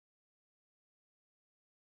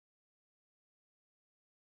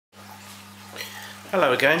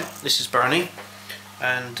Hello again, this is Bernie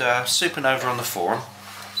and Supernova on the forum.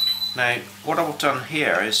 Now what I've done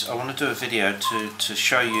here is I want to do a video to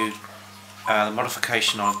show you the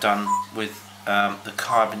modification I've done with the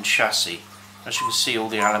carbon chassis. As you can see, all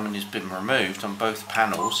the aluminium has been removed on both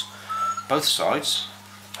panels, both sides.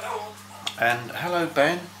 And hello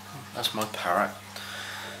Ben, that's my parrot.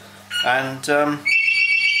 And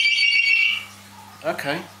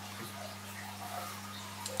okay.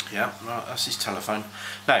 Yeah, right, that's his telephone.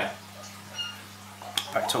 Now,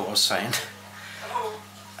 back to what I was saying.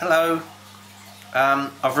 Hello.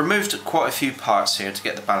 I've removed quite a few parts here to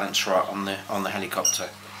get the balance right on the helicopter.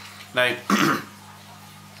 Now,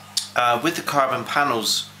 with the carbon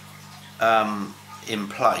panels in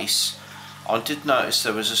place, I did notice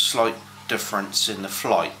there was a slight difference in the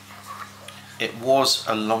flight. It was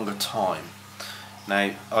a longer time.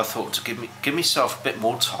 Now, I thought to give myself a bit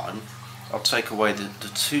more time, I'll take away the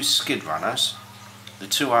two skid runners, the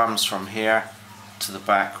two arms from here to the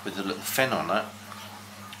back with a little fin on it,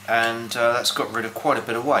 and that's got rid of quite a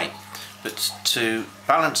bit of weight. But to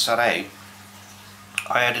balance that out,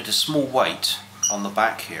 I added a small weight on the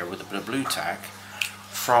back here with a bit of blue tack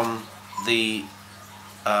from the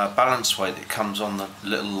balance weight that comes on the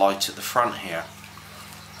little light at the front here.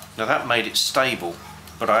 Now that made it stable,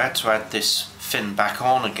 but I had to add this fin back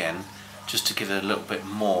on again just to give it a little bit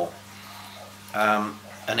more.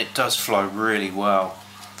 And it does fly really well.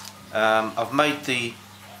 I've made the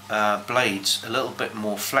blades a little bit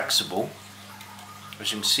more flexible.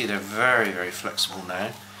 As you can see, they're very, very flexible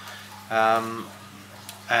now.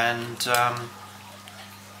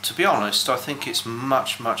 To be honest, I think it's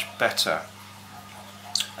much better.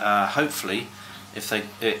 Hopefully, if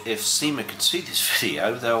Syma can see this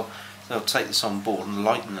video, they'll take this on board and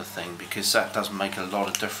lighten the thing, because that does make a lot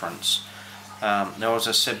of difference. Now, as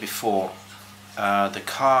I said before, the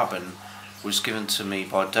carbon was given to me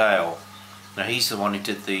by Dale. Now he's the one who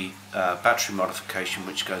did the battery modification,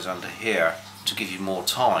 which goes under here to give you more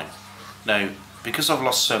time. Now, because I've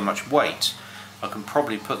lost so much weight, I can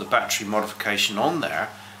probably put the battery modification on there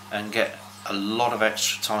and get a lot of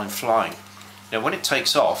extra time flying. Now when it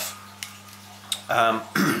takes off,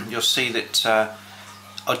 you'll see that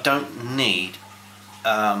I don't need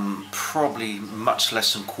probably much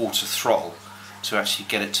less than quarter throttle to actually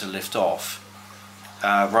get it to lift off.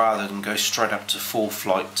 Rather than go straight up to full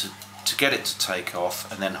flight to get it to take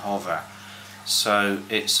off and then hover. So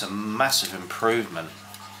it's a massive improvement.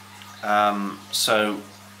 So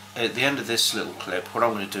at the end of this little clip, what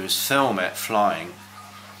I'm going to do is film it flying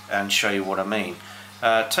and show you what I mean.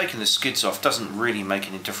 Taking the skids off doesn't really make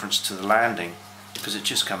any difference to the landing because it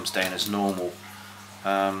just comes down as normal.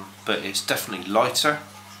 But it's definitely lighter,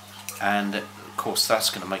 and of course that's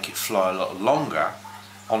going to make it fly a lot longer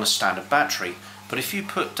on a standard battery. But if you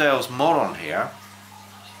put Dale's mod on here,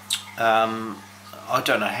 I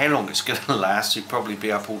don't know how long it's going to last. You'd probably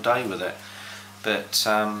be up all day with it. But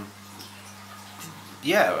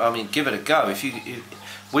yeah, I mean, give it a go.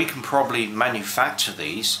 We can probably manufacture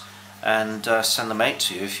these and send them out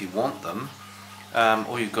to you if you want them.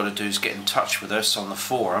 All you've got to do is get in touch with us on the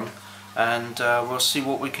forum, and we'll see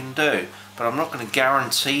what we can do. But I'm not going to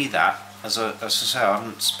guarantee that. As I say, I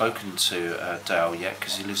haven't spoken to Dale yet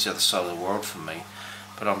because he lives the other side of the world from me,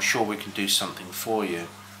 but I'm sure we can do something for you.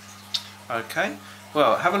 Okay,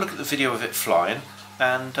 well, have a look at the video of it flying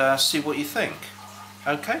and see what you think.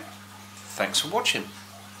 Okay, thanks for watching.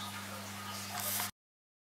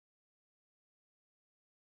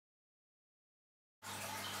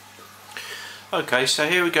 Okay, so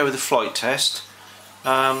here we go with the flight test.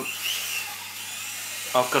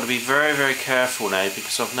 I've got to be very careful now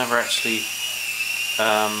because I've never actually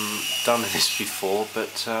done this before,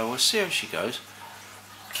 but we'll see how she goes.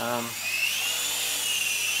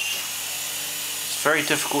 It's very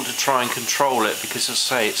difficult to try and control it because, as I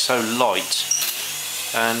say, it's so light.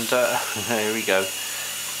 And here we go.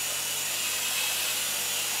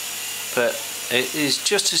 But it is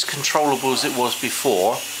just as controllable as it was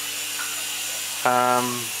before.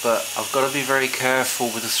 But I've got to be very careful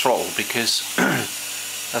with the throttle because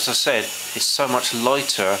as I said, it's so much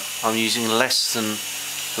lighter. I'm using less than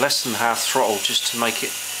half throttle just to make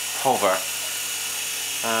it hover.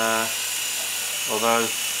 Although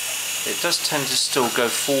it does tend to still go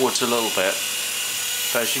forwards a little bit,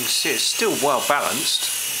 but as you can see, it's still well balanced.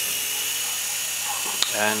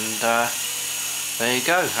 And there you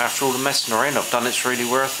go. After all the messing around I've done, it's really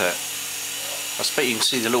worth it. I expect you can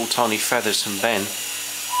see the little tiny feathers from Ben,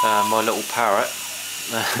 my little parrot.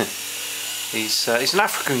 He's an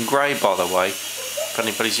African grey, by the way, if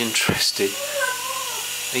anybody's interested.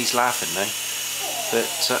 He's laughing now.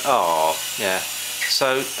 But, oh, yeah.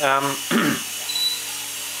 So,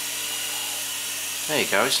 There you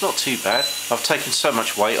go, it's not too bad. I've taken so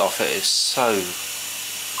much weight off it, it's so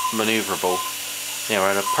manoeuvrable. Yeah,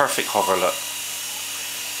 we're in a perfect hover look.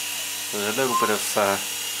 There's a little bit of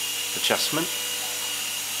adjustment.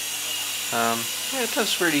 Yeah, it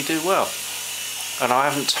does really do well. And I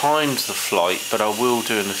haven't timed the flight, but I will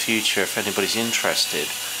do in the future if anybody's interested.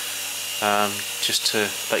 Just to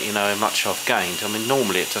let you know how much I've gained. I mean,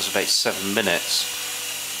 normally it does about 7 minutes,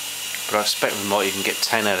 but I expect we might even get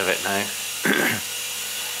 10 out of it now.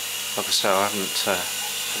 Like I say, I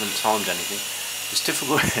haven't timed anything. It's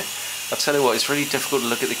difficult. I'll tell you what, it's really difficult to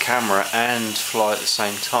look at the camera and fly at the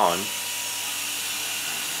same time.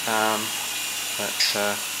 There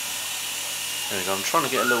we go. I'm trying to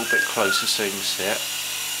get a little bit closer so you can see it.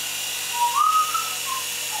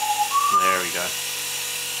 There we go.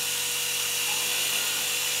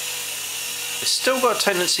 It's still got a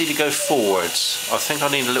tendency to go forwards. I think I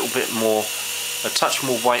need a little bit more, a touch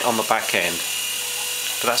more weight on the back end.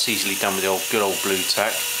 But that's easily done with the good old blue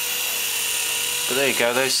tack. But there you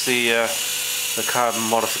go, there's the carbon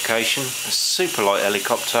modification, a super light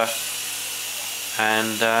helicopter,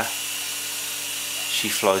 and she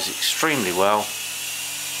flies extremely well.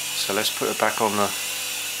 So let's put her back on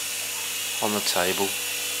the table,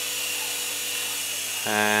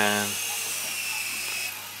 and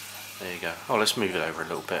there you go. Oh, let's move it over a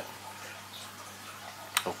little bit.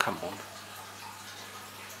 Oh, come on.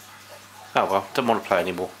 Oh well, don't want to play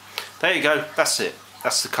anymore. There you go, that's it.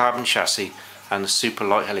 That's the carbon chassis and the super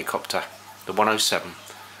light helicopter, the 107.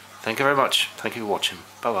 Thank you very much. Thank you for watching.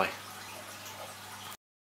 Bye bye.